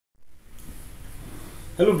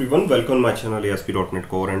Hello everyone, welcome to my channel ASP.NET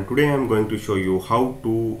Core, and today I am going to show you how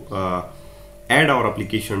to add our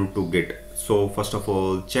application to Git. So first of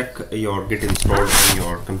all, check your Git installed on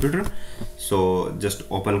your computer. So just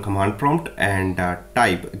open command prompt and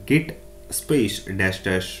type git space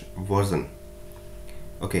dash version.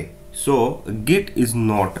 Okay, so Git is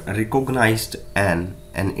not recognized an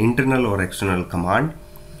internal or external command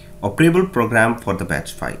operable program for the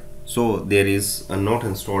batch file. So there is not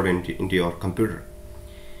installed into your computer.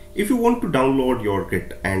 If you want to download your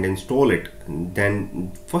Git and install it,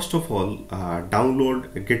 then first of all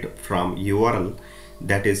download Git from URL,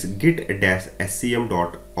 that is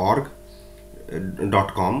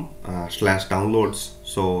git-scm.org.com/downloads.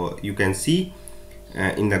 So you can see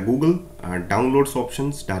in the Google downloads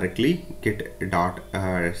options directly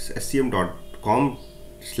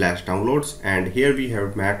git.scm.com/downloads, and here we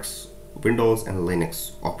have Mac, Windows and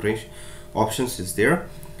Linux options is there.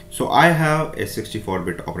 So I have a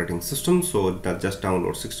 64-bit operating system, so that just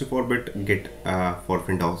download 64-bit Git for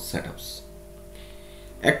Windows setups.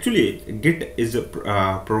 Actually, Git is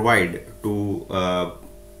provide to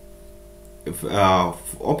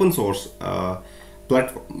open source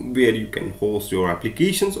platform where you can host your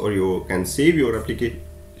applications or you can save your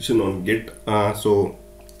application on Git. So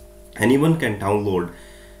anyone can download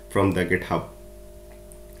from the GitHub.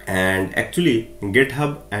 And actually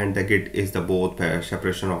GitHub and the Git is the both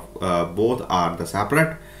separation of both are the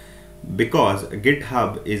separate, because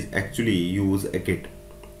GitHub is actually use a Git.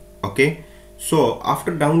 Okay, so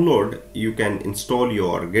after download you can install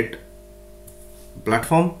your Git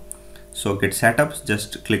platform. So Git setups,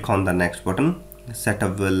 just click on the next button.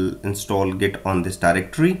 Setup will install Git on this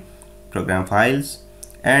directory, program files,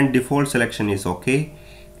 and default selection is okay.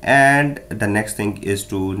 And the next thing is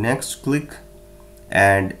to next click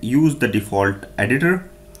and use the default editor,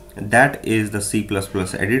 that is the C++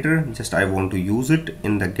 editor. Just I want to use it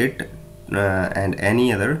in the Git, and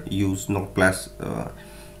any other use Notepad.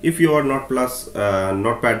 If you are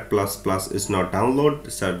Notepad++ is not download,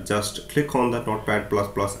 so just click on the Notepad++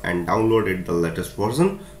 and download it, the latest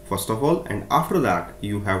version first of all, and after that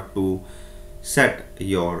you have to set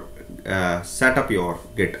up your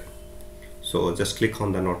Git. So just click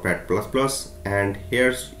on the Notepad++, and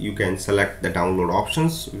here you can select the download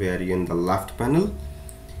options where you're in the left panel,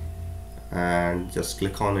 and just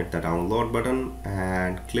click on it, the download button,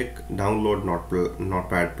 and click download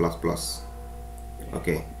Notepad++.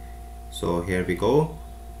 Okay, so here we go,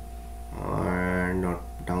 and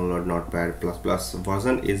download Notepad++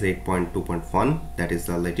 version is 8.2.1, that is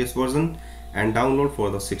the latest version, and download for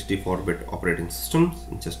the 64-bit operating system.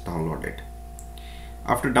 Just download it.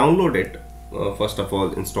 After download it, first of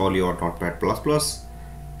all install your Notepad++,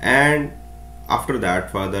 and after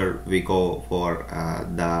that further we go for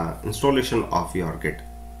the installation of your Git.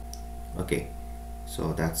 Okay,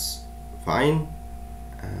 so that's fine,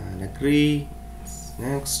 and agree,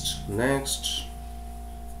 next.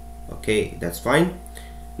 Okay, that's fine.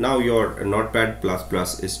 Now your Notepad++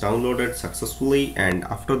 is downloaded successfully, and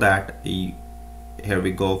after that here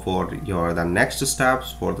we go for the next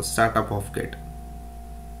steps for the setup of Git.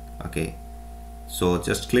 Okay, so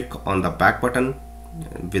just click on the back button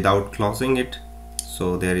without closing it.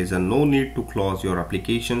 So there is no need to close your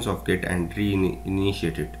applications of Git and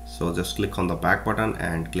reinitiate it. So just click on the back button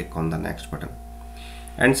and click on the next button,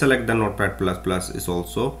 and select the Notepad++ is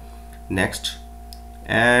also next.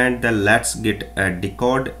 And the let's Git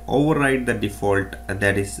decode override the default,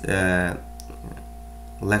 that is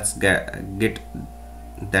let's Git,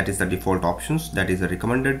 that is the default options, that is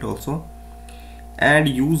recommended also. And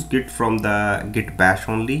use Git from the Git bash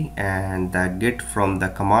only, and the Git from the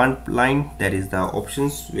command line, that is the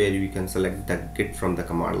options where you can select the Git from the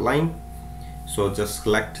command line. So just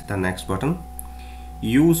select the next button.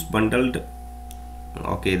 Use bundled,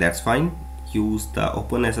 okay, that's fine. Use the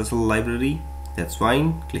OpenSSL library, that's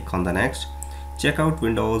fine. Click on the next. Check out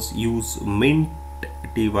Windows, use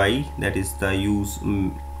MintTY, that is the use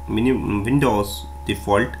Windows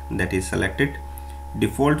default, that is selected.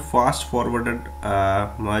 Default fast forwarded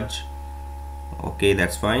merge, okay,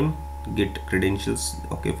 that's fine. Git credentials,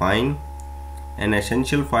 okay, fine. An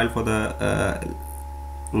essential file for the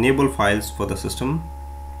enable files for the system,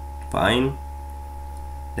 fine.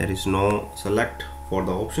 There is no select for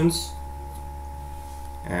the options,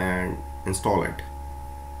 and install it.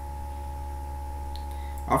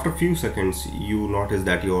 After a few seconds you notice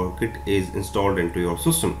that your Git is installed into your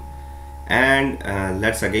system. And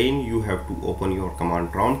let's again you have to open your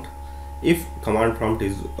command prompt. If command prompt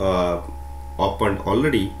is opened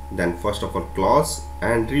already, then first of all close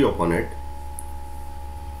and reopen it,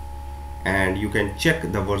 and you can check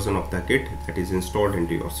the version of the Git that is installed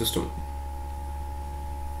into your system.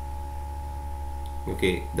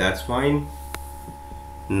 Okay, that's fine.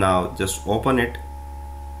 Now just open it.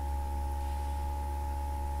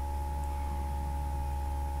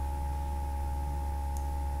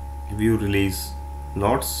 View release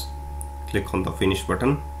nodes, click on the finish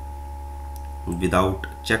button without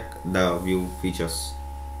check the view features.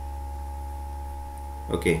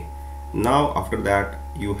 Okay, now after that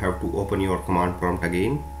you have to open your command prompt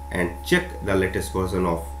again and check the latest version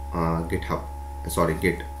of Git.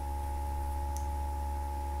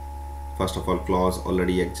 First of all, clause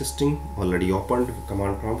already existing, already opened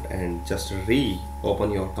command prompt, and just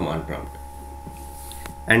reopen your command prompt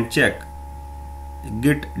and check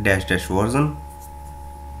git dash dash version.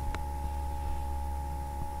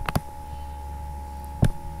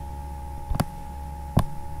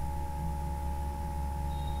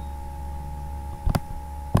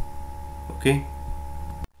 Okay,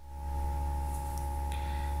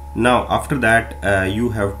 now after that you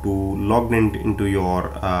have to log in into your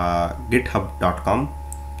github.com,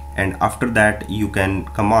 and after that you can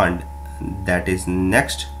command that is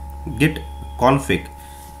next git config.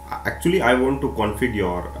 Actually I want to configure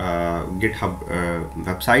your GitHub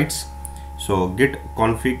websites, so git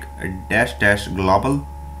config dash dash global,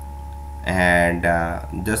 and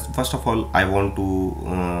just first of all I want to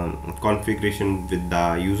configuration with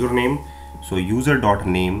the username. So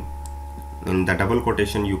user.name, in the double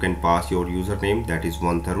quotation you can pass your username, that is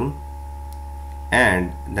Tarun,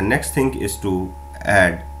 and the next thing is to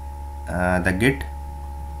add the git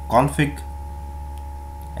config,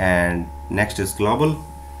 and next is global,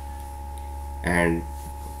 and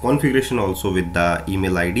configuration also with the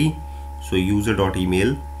email ID. So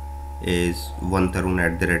user.email is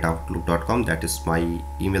ontarun@outlook.com, that is my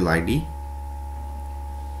email ID.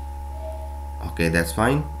 Okay, that's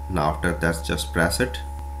fine. Now after that just press it,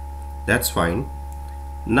 that's fine.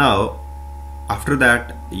 Now after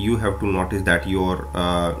that you have to notice that your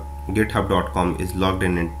github.com is logged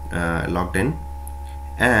in,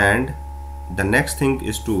 and the next thing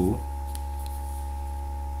is to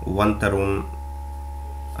Tarun,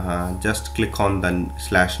 just click on the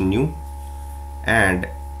 /new and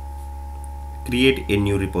create a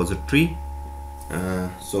new repository.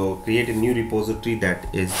 So create a new repository, that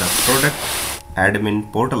is the product admin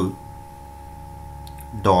portal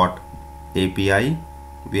 .api,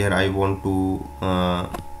 where I want to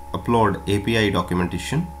upload API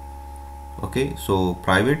documentation. Okay, so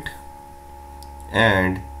private,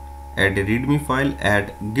 and add a readme file,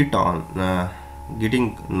 add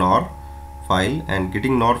getting nor file, and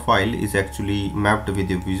getting nor file is actually mapped with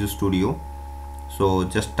the Visual Studio. So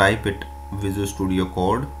just type it Visual Studio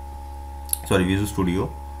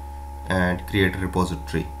and create a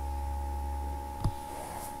repository.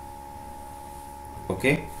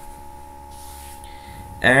 Okay,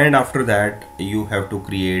 and after that you have to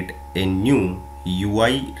create a new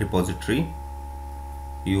UI repository,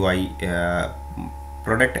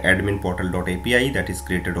 product admin portal.api, that is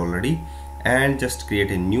created already, and just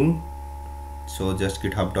create a new. So just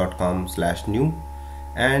github.com/new,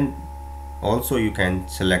 and also you can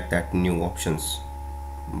select that new options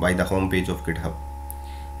by the home page of GitHub,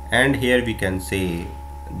 and here we can say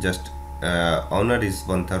just owner is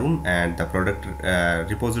Tarun, and the product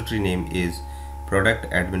repository name is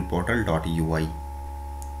product admin portal.ui,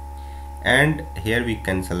 and here we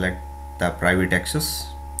can select the private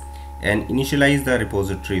access and initialize the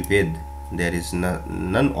repository with, there is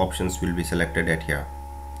none options will be selected at here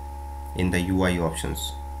in the UI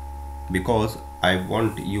options, because I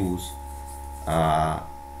won't use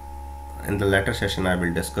in the later session I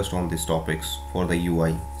will discuss on these topics for the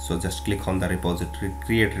UI. So just click on the repository,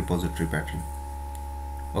 create repository pattern.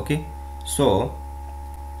 Okay, so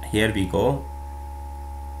here we go.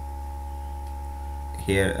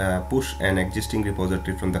 Here push an existing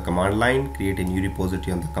repository from the command line, create a new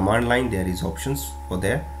repository on the command line, there is options for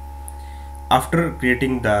there. After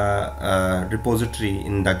creating the repository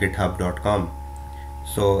in the github.com,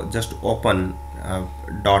 so just open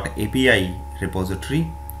 .api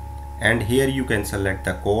repository, and here you can select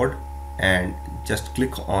the code and just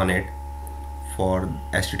click on it for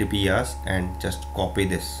HTTPS, and just copy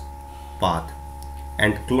this path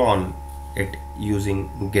and clone it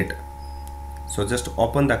using git. So just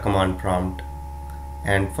open the command prompt,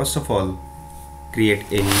 and first of all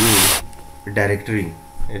create a new directory,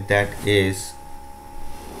 that is,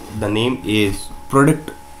 the name is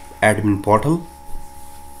product admin portal.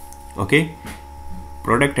 Okay,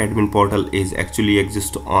 product admin portal is actually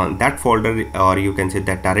exist on that folder, or you can say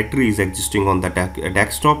that directory is existing on the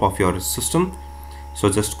desktop of your system. So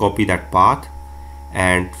just copy that path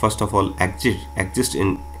and first of all exist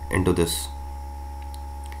into this,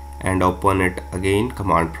 and open it again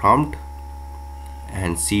command prompt,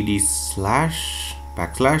 and cd slash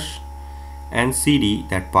backslash and cd.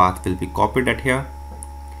 That path will be copied at here,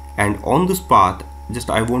 and on this path just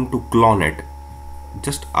I want to clone it.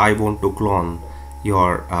 Just I want to clone your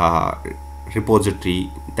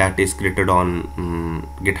repository that is created on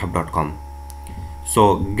github.com. so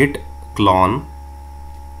git clone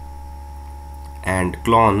and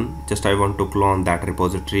clone, just I want to clone that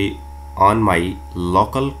repository on my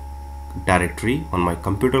local directory, on my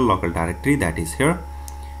computer local directory, that is here,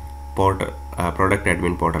 product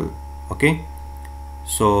admin portal. Okay,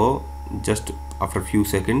 so just after a few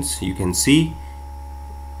seconds you can see,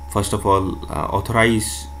 first of all,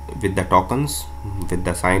 authorize with the tokens, with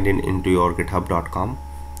the signed in into your github.com.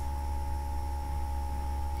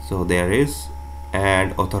 so there is,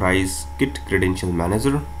 and authorize git credential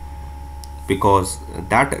manager, because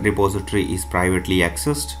that repository is privately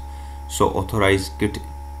accessed. So authorize git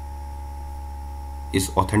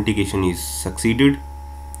is authentication is succeeded,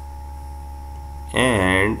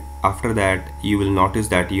 and after that you will notice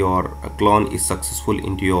that your clone is successful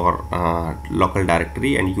into your local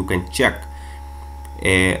directory, and you can check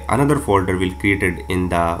another folder will created in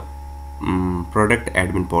the product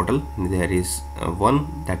admin portal. There is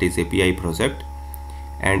one, that is API project,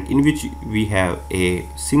 and in which we have a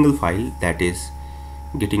single file, that is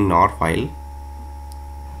getting nar file.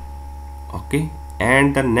 Okay,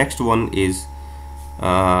 and the next one is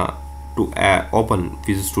to open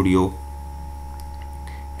Visual Studio,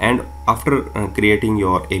 and after creating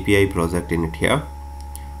your API project in it here,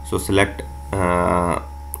 so select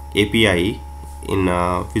API in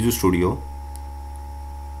Visual Studio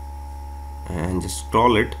and just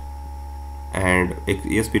scroll it, and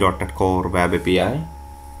ASP.NET Core Web API,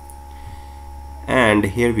 and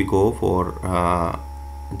here we go for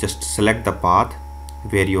just select the path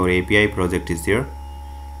where your API project is there.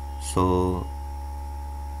 So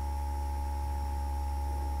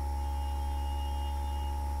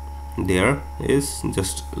there is,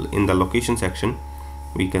 just in the location section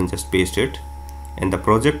we can just paste it, and the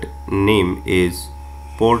project name is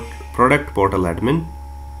product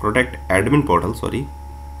admin portal, sorry,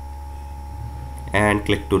 and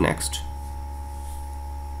click to next,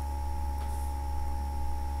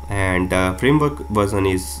 and the framework version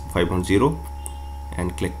is 5.0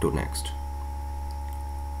 and click to next.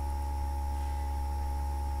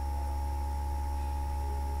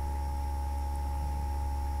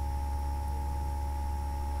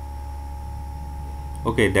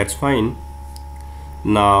 Okay, that's fine.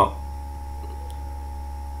 Now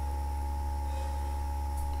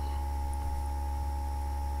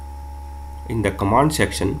in the command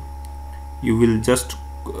section you will just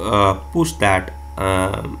push that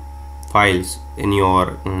files in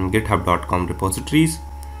your github.com repositories.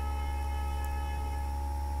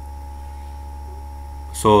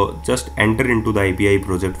 So just enter into the API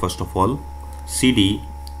project first of all, cd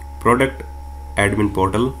product admin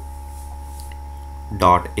portal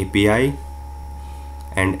 .api,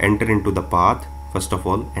 and enter into the path first of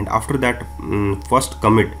all, and after that first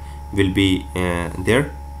commit will be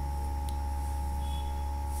there.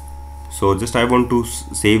 So just I want to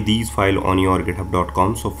save these file on your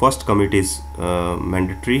github.com. so first commit is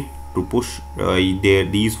mandatory to push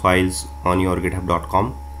these files on your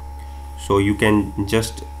github.com. so you can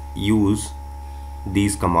just use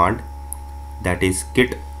these command, that is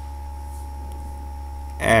git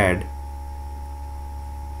add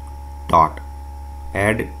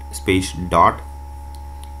space dot,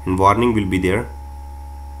 and warning will be there,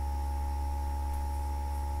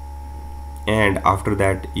 and after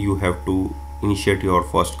that you have to initiate your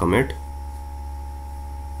first commit,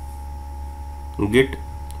 git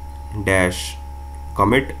dash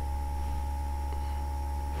commit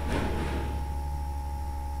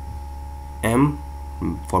m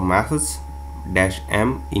for masses dash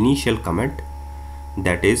m initial commit,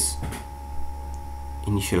 that is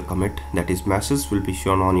masses will be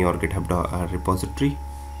shown on your GitHub repository,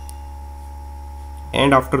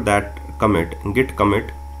 and after that commit git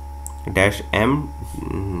commit dash m,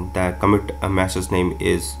 the commit masses name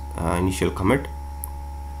is initial commit,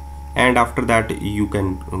 and after that you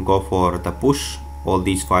can go for the push all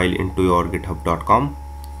these file into your github.com.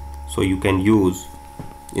 so you can use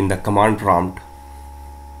in the command prompt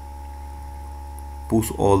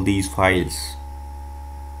push all these files,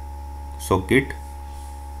 so git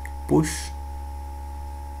push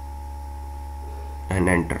and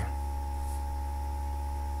enter.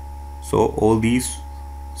 So all these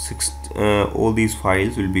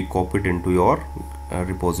files will be copied into your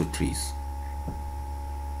repositories.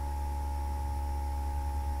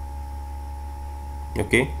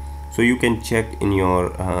 Okay, so you can check in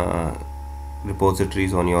your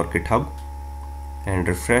repositories on your GitHub, and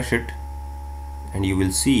refresh it, and you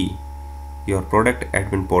will see your product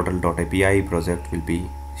admin portal.api project will be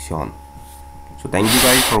shown. So thank you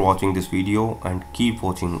guys for watching this video, and keep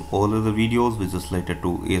watching all other videos which is related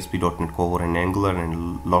to ASP.NET Core and Angular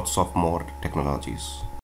and lots of more technologies.